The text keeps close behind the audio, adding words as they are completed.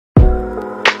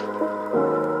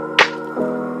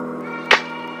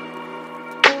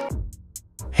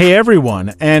Hey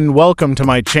everyone, and welcome to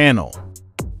my channel.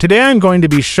 Today I'm going to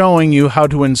be showing you how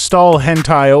to install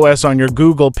hentaiOS on your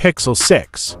Google Pixel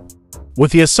 6,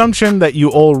 with the assumption that you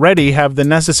already have the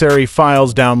necessary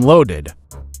files downloaded,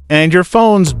 and your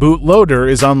phone's bootloader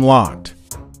is unlocked.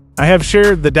 I have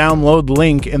shared the download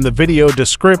link in the video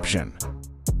description.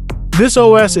 This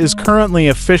OS is currently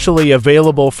officially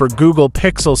available for Google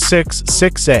Pixel 6,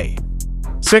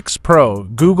 6a, 6 Pro,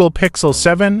 Google Pixel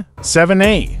 7,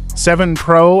 7a, 7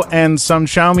 Pro, and some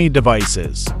Xiaomi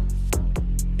devices.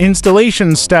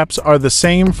 Installation steps are the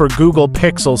same for Google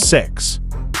Pixel 6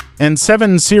 and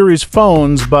 7 series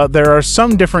phones, but there are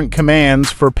some different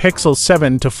commands for Pixel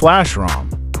 7 to flash ROM.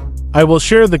 I will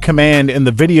share the command in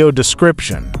the video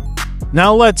description.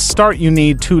 Now let's start. You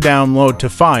need two download to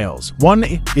files. One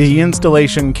is the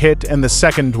installation kit and the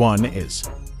second one is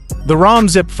the ROM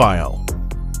zip file.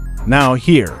 Now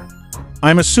here,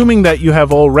 I'm assuming that you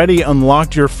have already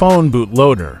unlocked your phone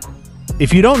bootloader.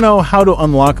 If you don't know how to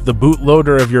unlock the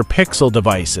bootloader of your Pixel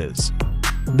devices,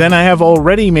 then I have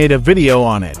already made a video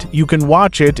on it. You can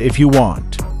watch it if you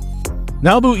want.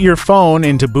 Now boot your phone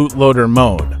into bootloader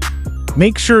mode.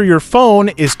 Make sure your phone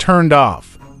is turned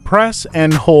off. Press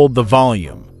and hold the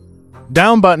volume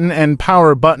down button and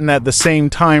power button at the same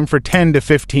time for 10 to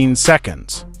 15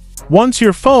 seconds. Once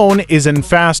your phone is in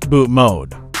fast boot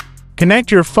mode,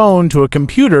 connect your phone to a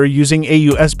computer using a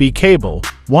USB cable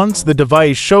once the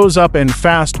device shows up in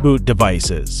fast boot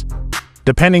devices,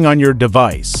 depending on your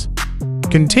device.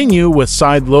 Continue with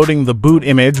side-loading the boot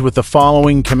image with the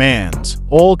following commands.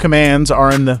 All commands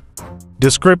are in the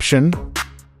description.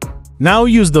 Now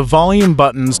use the volume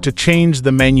buttons to change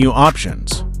the menu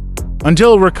options.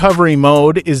 Until recovery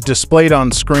mode is displayed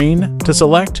on screen, to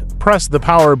select, press the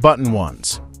power button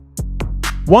once.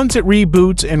 Once it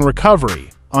reboots in recovery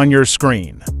on your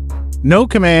screen, no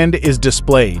command is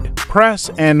displayed. Press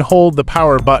and hold the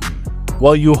power button.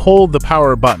 While you hold the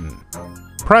power button,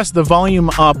 press the volume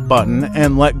up button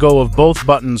and let go of both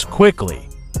buttons quickly.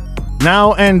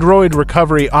 Now Android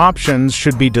recovery options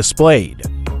should be displayed.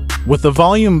 With the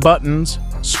volume buttons,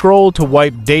 scroll to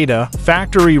wipe data,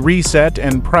 factory reset,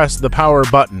 and press the power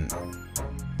button.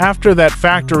 After that,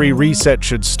 factory reset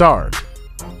should start.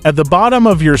 At the bottom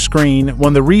of your screen,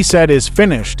 when the reset is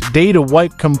finished, data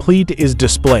wipe complete is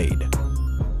displayed.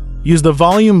 Use the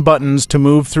volume buttons to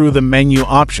move through the menu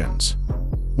options.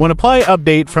 When Apply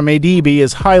Update from ADB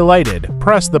is highlighted,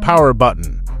 press the power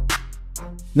button.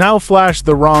 Now flash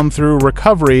the ROM through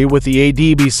recovery with the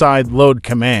ADB side load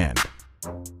command.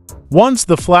 Once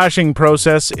the flashing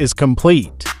process is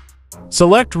complete,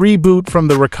 select Reboot from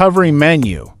the recovery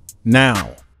menu.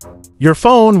 Now, your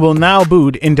phone will now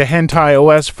boot into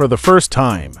hentaiOS for the first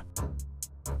time.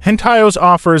 hentaiOS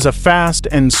offers a fast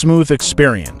and smooth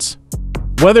experience.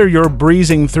 Whether you're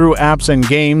breezing through apps and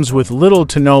games with little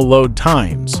to no load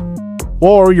times,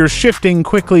 or you're shifting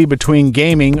quickly between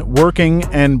gaming, working,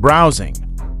 and browsing,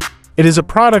 it is a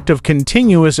product of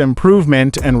continuous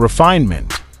improvement and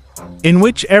refinement, in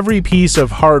which every piece of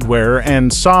hardware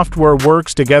and software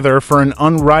works together for an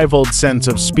unrivaled sense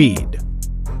of speed.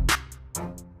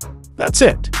 That's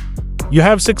it. You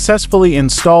have successfully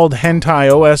installed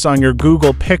hentaiOS on your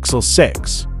Google Pixel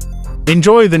 6.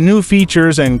 Enjoy the new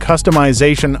features and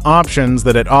customization options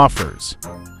that it offers.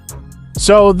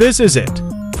 So this is it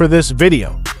for this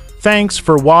video. Thanks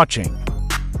for watching.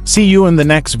 See you in the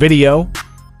next video.